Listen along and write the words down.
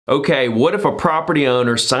Okay, what if a property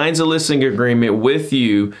owner signs a listing agreement with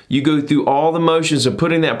you? You go through all the motions of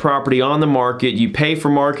putting that property on the market, you pay for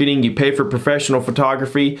marketing, you pay for professional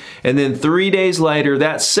photography, and then 3 days later,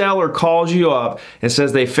 that seller calls you up and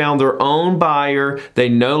says they found their own buyer, they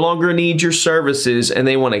no longer need your services, and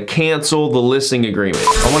they want to cancel the listing agreement.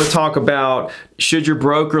 I want to talk about, should your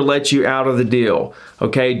broker let you out of the deal?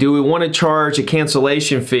 Okay, do we want to charge a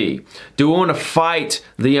cancellation fee? Do we want to fight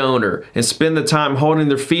the owner and spend the time holding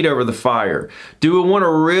their feet over the fire? Do we want to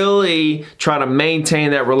really try to maintain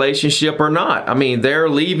that relationship or not? I mean, they're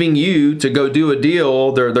leaving you to go do a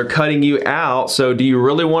deal, they're cutting you out, so do you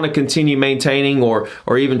really want to continue maintaining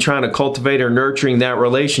or even trying to cultivate or nurturing that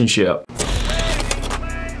relationship?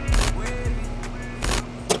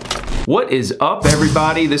 What is up,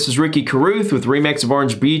 everybody? This is Ricky Carruth with Remix of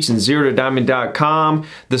Orange Beach and ZeroToDiamond.com.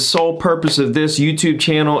 The sole purpose of this YouTube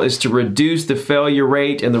channel is to reduce the failure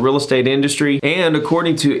rate in the real estate industry. And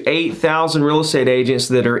according to 8,000 real estate agents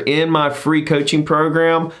that are in my free coaching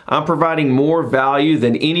program, I'm providing more value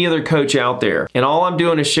than any other coach out there. And all I'm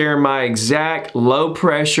doing is sharing my exact low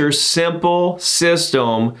pressure, simple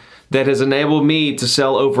system that has enabled me to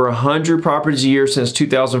sell over 100 properties a year since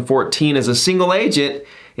 2014 as a single agent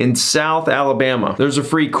in South Alabama. There's a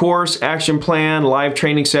free course, action plan, live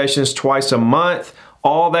training sessions twice a month.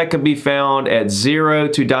 All that can be found at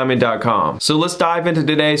ZeroToDiamond.com. So let's dive into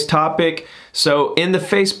today's topic. So in the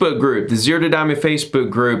Facebook group, the Zero to Diamond Facebook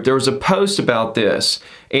group, there was a post about this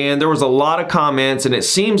and there was a lot of comments, and it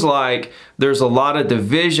seems like there's a lot of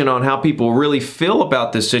division on how people really feel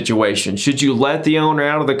about this situation. Should you let the owner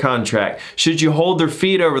out of the contract? Should you hold their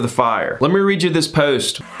feet over the fire? Let me read you this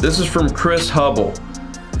post. This is from Chris Hubble.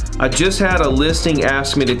 I just had a listing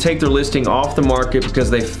ask me to take their listing off the market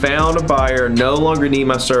because they found a buyer and no longer need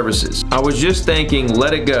my services. I was just thinking,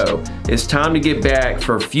 let it go. It's time to get back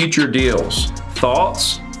for future deals.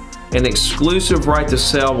 Thoughts? An exclusive right to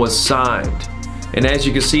sell was signed. And as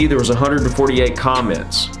you can see, there was 148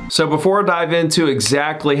 comments. So before I dive into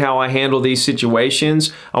exactly how I handle these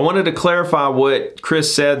situations, I wanted to clarify what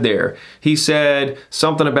Chris said there. He said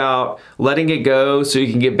something about letting it go so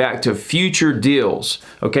you can get back to future deals.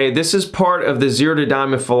 Okay, this is part of the Zero to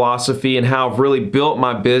Diamond philosophy and how I've really built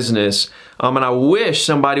my business. And I wish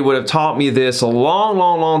somebody would have taught me this a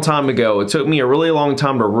long time ago. It took me a really long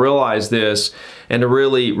time to realize this and to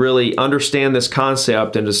really understand this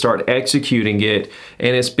concept and to start executing it.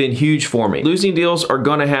 And it's been huge for me. Losing deals are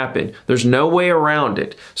gonna happen. There's no way around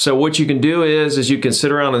it. So what you can do is you can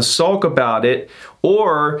sit around and sulk about it,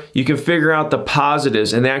 or you can figure out the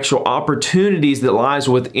positives and the actual opportunities that lies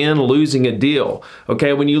within losing a deal.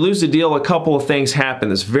 Okay, when you lose a deal, a couple of things happen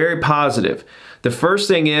that's very positive. The first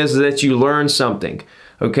thing is that you learn something,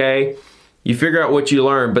 okay? You figure out what you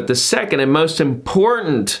learn, but the second and most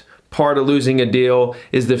important part of losing a deal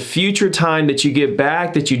is the future time that you get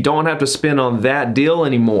back that you don't have to spend on that deal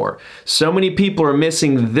anymore. So many people are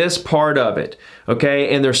missing this part of it,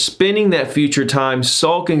 okay? And they're spending that future time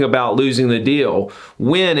sulking about losing the deal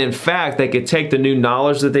when in fact they could take the new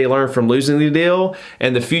knowledge that they learned from losing the deal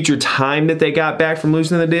and the future time that they got back from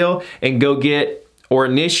losing the deal and go get or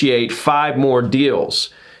initiate 5 more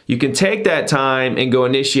deals. You can take that time and go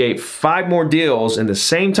initiate 5 more deals in the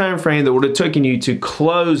same time frame that would have taken you to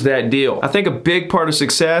close that deal. I think a big part of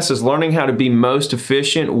success is learning how to be most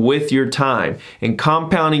efficient with your time and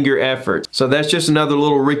compounding your efforts. So that's just another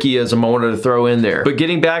little Rickyism I wanted to throw in there. But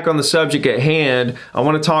getting back on the subject at hand, I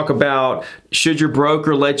want to talk about, should your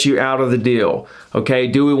broker let you out of the deal? Okay,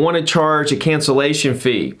 do we want to charge a cancellation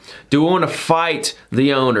fee? Do we want to fight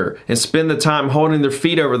the owner and spend the time holding their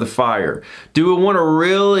feet over the fire? Do we want to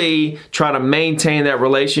really try to maintain that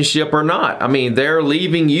relationship or not? I mean, they're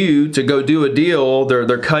leaving you to go do a deal,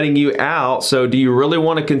 they're cutting you out, so do you really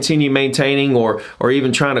want to continue maintaining or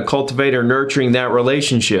even trying to cultivate or nurturing that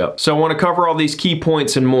relationship? So I want to cover all these key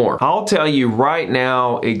points and more. I'll tell you right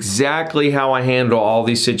now exactly how I handle all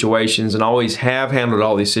these situations and always have handled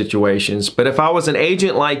all these situations. But if I was an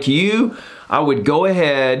agent like you, I would go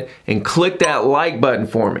ahead and click that like button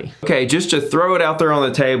for me. Okay, just to throw it out there on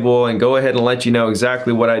the table and go ahead and let you know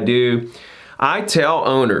exactly what I do. I tell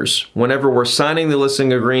owners whenever we're signing the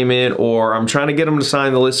listing agreement or I'm trying to get them to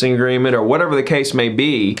sign the listing agreement or whatever the case may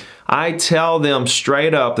be, I tell them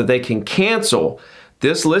straight up that they can cancel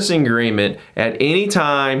this listing agreement at any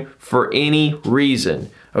time for any reason.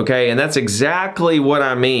 Okay, and that's exactly what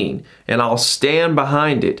I mean, and I'll stand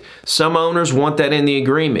behind it. Some owners want that in the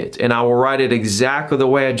agreement, and I will write it exactly the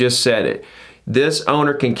way I just said it. this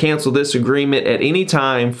owner can cancel this agreement at any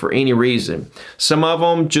time for any reason. Some of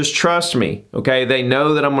them just trust me, okay? They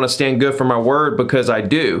know that I'm going to stand good for my word because I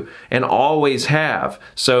do and always have.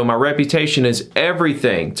 So my reputation is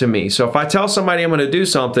everything to me. So if I tell somebody I'm going to do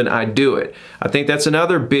something, I do it. I think that's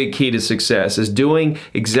another big key to success, is doing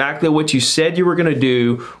exactly what you said you were going to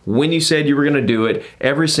do when you said you were going to do it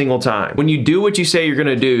every single time. When you do what you say you're going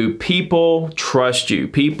to do, people trust you.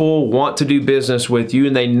 People want to do business with you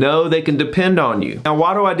and they know they can depend on you. Now,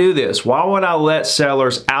 why do I do this? Why would I let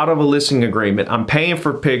sellers out of a listing agreement? I'm paying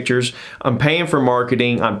for pictures, I'm paying for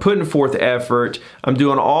marketing, I'm putting forth effort, I'm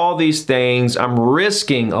doing all these things, I'm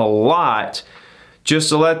risking a lot just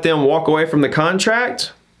to let them walk away from the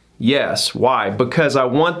contract? Yes. Why? Because I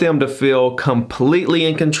want them to feel completely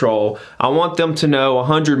in control. I want them to know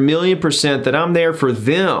 100,000,000% that I'm there for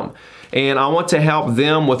them. And I want to help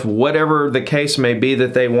them with whatever the case may be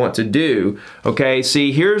that they want to do. Okay,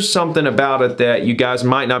 see, here's something about it that you guys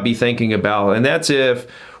might not be thinking about, and that's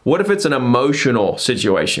what if it's an emotional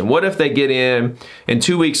situation? What if they get in and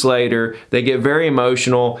 2 weeks later, they get very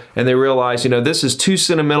emotional and they realize, this is too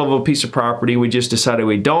sentimental of a piece of property. We just decided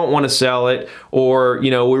we don't want to sell it. Or, we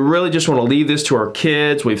really just want to leave this to our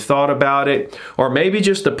kids. We've thought about it. Or maybe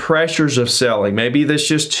just the pressures of selling. Maybe there's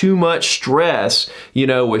just too much stress,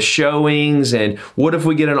 with showings and what if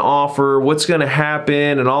we get an offer? What's going to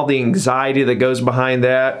happen? And all the anxiety that goes behind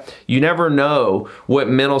that. You never know what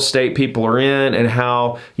mental state people are in and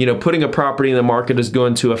how putting a property in the market is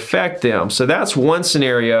going to affect them. So that's one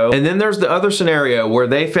scenario. And then there's the other scenario where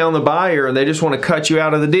they found the buyer and they just want to cut you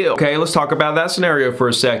out of the deal. Okay, let's talk about that scenario for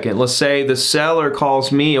a second. Let's say the seller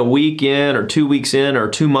calls me a week in or 2 weeks in or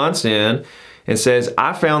 2 months in and says,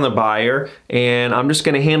 I found the buyer and I'm just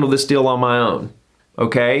going to handle this deal on my own.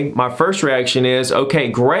 Okay, my first reaction is, okay,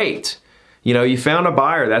 great. You found a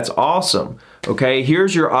buyer. That's awesome. Okay,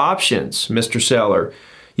 here's your options, Mr. Seller.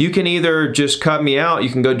 You can either just cut me out, you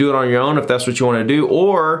can go do it on your own if that's what you want to do,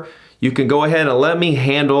 or you can go ahead and let me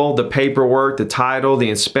handle the paperwork, the title, the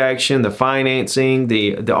inspection, the financing,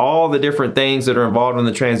 all the different things that are involved in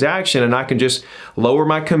the transaction, and I can just lower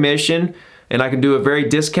my commission and I can do a very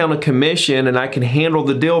discounted commission and I can handle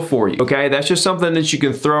the deal for you. Okay, that's just something that you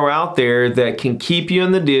can throw out there that can keep you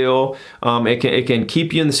in the deal. It can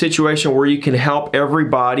keep you in the situation where you can help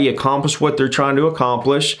everybody accomplish what they're trying to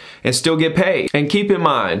accomplish and still get paid. And keep in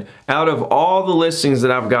mind, out of all the listings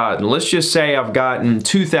that I've gotten, let's just say I've gotten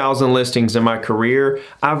 2,000 listings in my career,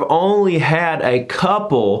 I've only had a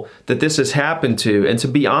couple that this has happened to. And to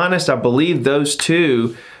be honest, I believe those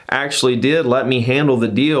two actually did let me handle the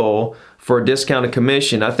deal for a discounted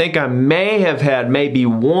commission. I think I may have had maybe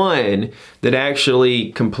one that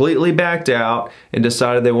actually completely backed out and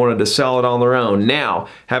decided they wanted to sell it on their own. Now,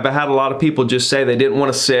 have I had a lot of people just say they didn't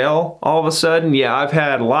want to sell all of a sudden? Yeah, I've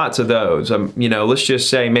had lots of those. Let's just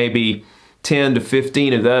say maybe 10 to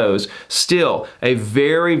 15 of those. Still, a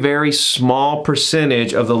very, very small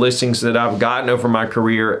percentage of the listings that I've gotten over my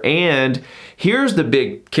career. And here's the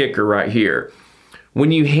big kicker right here.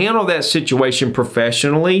 When you handle that situation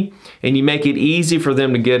professionally and you make it easy for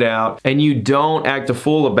them to get out and you don't act a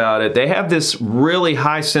fool about it, they have this really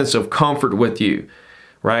high sense of comfort with you,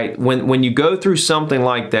 right? When you go through something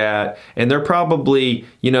like that and they're probably,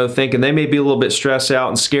 thinking they may be a little bit stressed out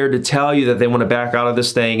and scared to tell you that they want to back out of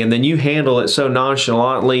this thing, and then you handle it so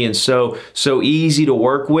nonchalantly and so easy to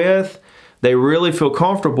work with, they really feel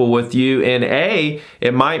comfortable with you, and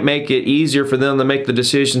it might make it easier for them to make the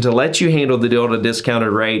decision to let you handle the deal at a discounted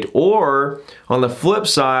rate, or on the flip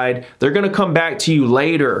side, they're going to come back to you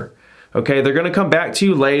later. Okay, they're going to come back to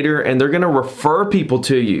you later and they're going to refer people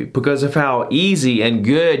to you because of how easy and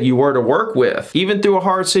good you were to work with, even through a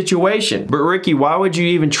hard situation. But Ricky, why would you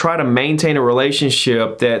even try to maintain a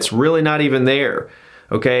relationship that's really not even there?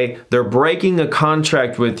 Okay, they're breaking a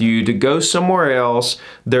contract with you to go somewhere else.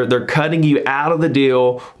 They're cutting you out of the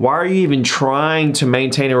deal. Why are you even trying to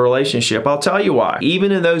maintain a relationship? I'll tell you why.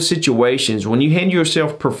 Even in those situations, when you handle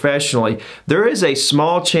yourself professionally, there is a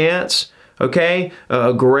small chance, okay,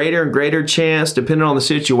 a greater and greater chance, depending on the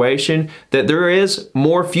situation, that there is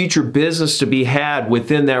more future business to be had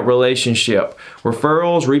within that relationship.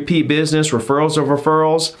 Referrals, repeat business, referrals of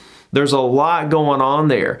referrals. There's a lot going on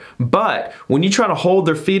there. But when you try to hold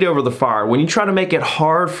their feet over the fire, when you try to make it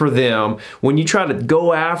hard for them, when you try to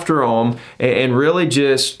go after them and really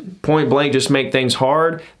just point blank just make things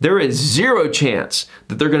hard, there is zero chance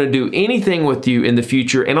that they're going to do anything with you in the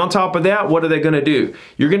future. And on top of that, what are they going to do?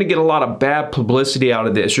 You're going to get a lot of bad publicity out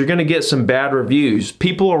of this. You're going to get some bad reviews.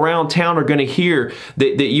 People around town are going to hear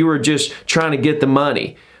that you were just trying to get the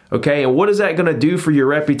money. Okay, and what is that going to do for your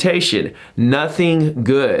reputation? Nothing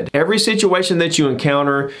good. Every situation that you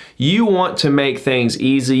encounter, you want to make things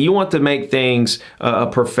easy. You want to make things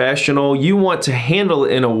professional. You want to handle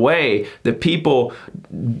it in a way that people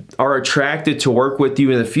are attracted to work with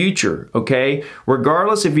you in the future, okay?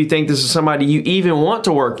 Regardless if you think this is somebody you even want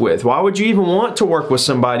to work with. Why would you even want to work with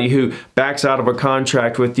somebody who backs out of a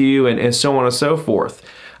contract with you and so on and so forth?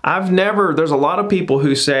 There's a lot of people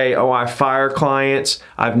who say, oh, I fire clients.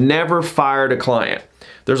 I've never fired a client.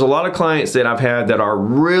 There's a lot of clients that I've had that are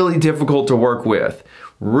really difficult to work with,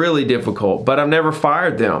 really difficult, but I've never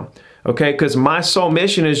fired them, okay? Because my sole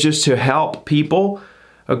mission is just to help people,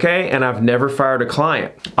 okay? And I've never fired a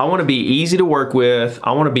client. I want to be easy to work with.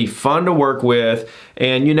 I want to be fun to work with.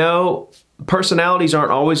 And you know, personalities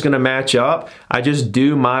aren't always going to match up. I just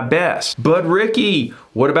do my best. But Ricky,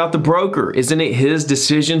 what about the broker? Isn't it his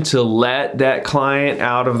decision to let that client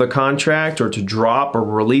out of the contract or to drop or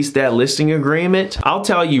release that listing agreement? I'll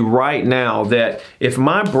tell you right now that if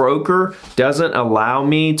my broker doesn't allow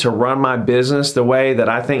me to run my business the way that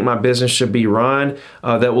I think my business should be run,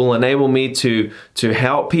 that will enable me to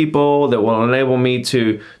help people, that will enable me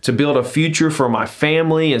to build a future for my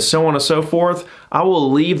family and so on and so forth, I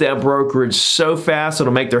will leave that brokerage so fast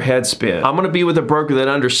it'll make their head spin. I'm going to be with a broker that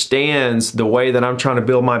understands the way that I'm trying to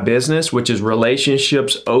build my business, which is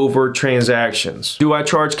relationships over transactions. Do I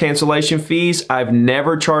charge cancellation fees? I've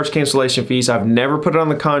never charged cancellation fees. I've never put it on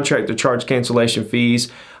the contract to charge cancellation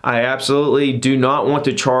fees. I absolutely do not want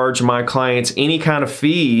to charge my clients any kind of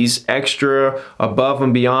fees extra above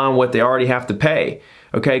and beyond what they already have to pay.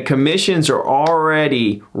 Okay, commissions are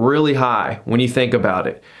already really high when you think about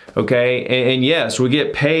it. Okay, and yes, we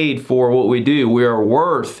get paid for what we do. We are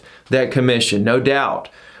worth that commission, no doubt.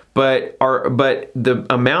 But the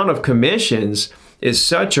amount of commissions is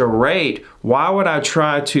such a rate, why would I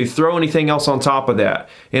try to throw anything else on top of that?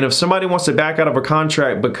 And if somebody wants to back out of a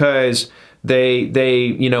contract because they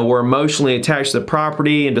were emotionally attached to the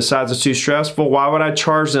property and decides it's too stressful, why would I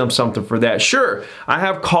charge them something for that? Sure, I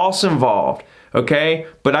have costs involved. Okay,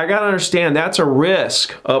 but I gotta understand that's a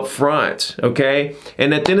risk up front, okay?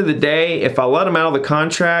 And at the end of the day, if I let them out of the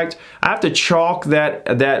contract, I have to chalk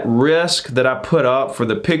that risk that I put up for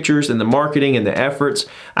the pictures and the marketing and the efforts.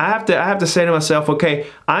 I have to say to myself, okay,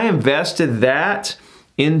 I invested that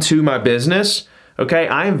into my business. Okay,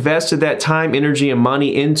 I invested that time, energy, and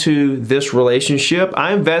money into this relationship.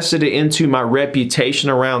 I invested it into my reputation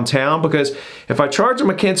around town, because if I charge them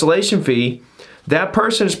a cancellation fee, that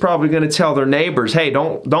person is probably going to tell their neighbors, hey,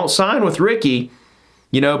 don't sign with Ricky,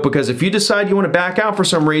 because if you decide you want to back out for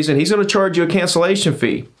some reason, he's going to charge you a cancellation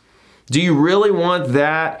fee. Do you really want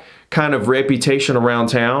that kind of reputation around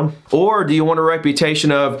town? Or do you want a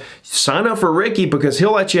reputation of sign up for Ricky because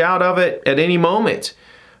he'll let you out of it at any moment?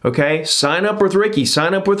 Okay, sign up with Ricky,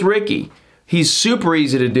 sign up with Ricky. He's super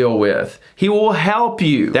easy to deal with. He will help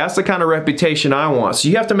you. That's the kind of reputation I want. So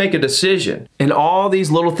you have to make a decision. And all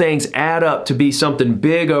these little things add up to be something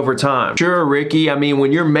big over time. Sure, Ricky, I mean,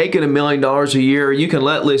 when you're making $1 million a year, you can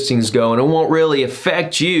let listings go and it won't really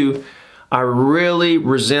affect you. I really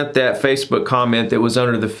resent that Facebook comment that was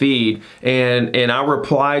under the feed, and I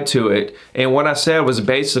replied to it. And what I said was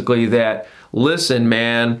basically that, listen,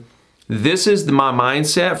 man, this is my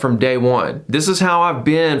mindset from day one. This is how I've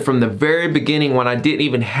been from the very beginning when I didn't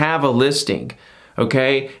even have a listing,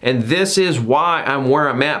 okay? And this is why I'm where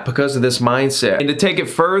I'm at, because of this mindset. And to take it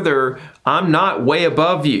further, I'm not way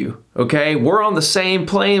above you, okay? We're on the same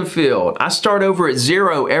playing field. I start over at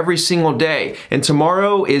zero every single day. And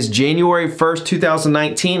tomorrow is January 1st,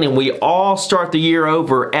 2019, and we all start the year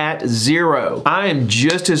over at zero. I am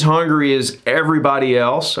just as hungry as everybody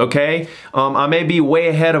else, okay? I may be way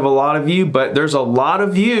ahead of a lot of you, but there's a lot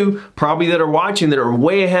of you probably that are watching that are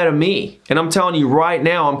way ahead of me. And I'm telling you right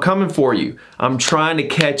now, I'm coming for you. I'm trying to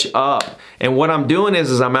catch up. And what I'm doing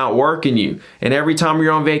is I'm outworking you. And every time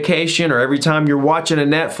you're on vacation, or every time you're watching a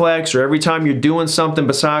Netflix, or every time you're doing something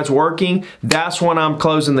besides working, that's when I'm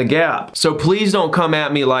closing the gap. So please don't come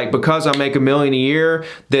at me like, because I make $1 million a year,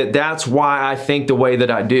 that's why I think the way that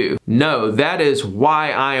I do. No, that is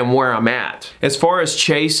why I am where I'm at. As far as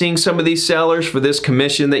chasing some of these sellers for this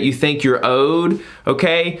commission that you think you're owed,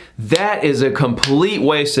 okay, that is a complete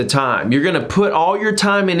waste of time. You're gonna put all your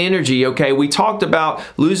time and energy, okay? We talked about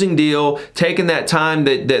losing deal, taking that time,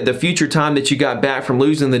 the future time that you got back from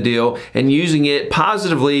losing the deal, and using it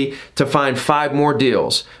positively to find 5 more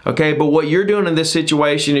deals, okay? But what you're doing in this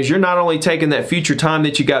situation is you're not only taking that future time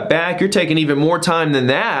that you got back, you're taking even more time than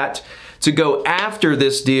that to go after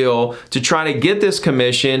this deal to try to get this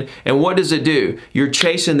commission. And what does it do? You're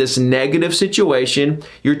chasing this negative situation.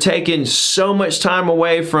 You're taking so much time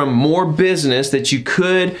away from more business that you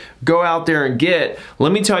could go out there and get.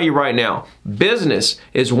 Let me tell you right now, business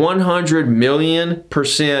is 100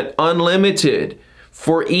 million% unlimited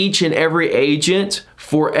for each and every agent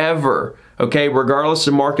forever. Okay, regardless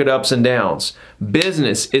of market ups and downs.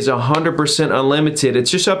 Business is 100% unlimited. It's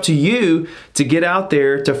just up to you to get out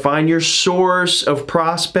there to find your source of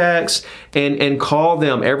prospects and call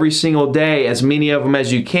them every single day, as many of them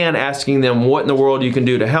as you can, asking them what in the world you can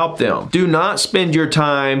do to help them. Do not spend your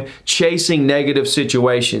time chasing negative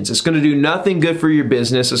situations. It's going to do nothing good for your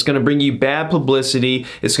business. It's going to bring you bad publicity.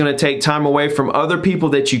 It's going to take time away from other people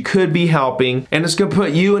that you could be helping, and it's going to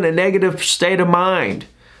put you in a negative state of mind.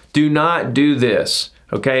 Do not do this,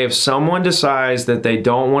 okay? If someone decides that they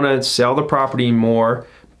don't want to sell the property anymore,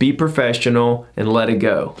 be professional and let it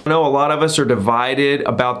go. I know a lot of us are divided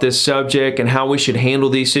about this subject and how we should handle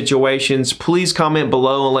these situations. Please comment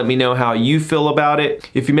below and let me know how you feel about it.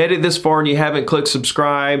 If you made it this far and you haven't clicked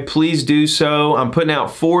subscribe, please do so. I'm putting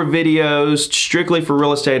out 4 videos strictly for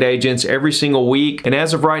real estate agents every single week. And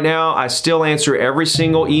as of right now, I still answer every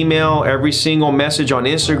single email, every single message on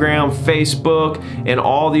Instagram, Facebook, and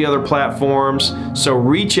all the other platforms. So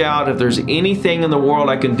reach out if there's anything in the world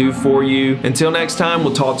I can do for you. Until next time,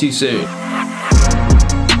 we'll talk to you soon.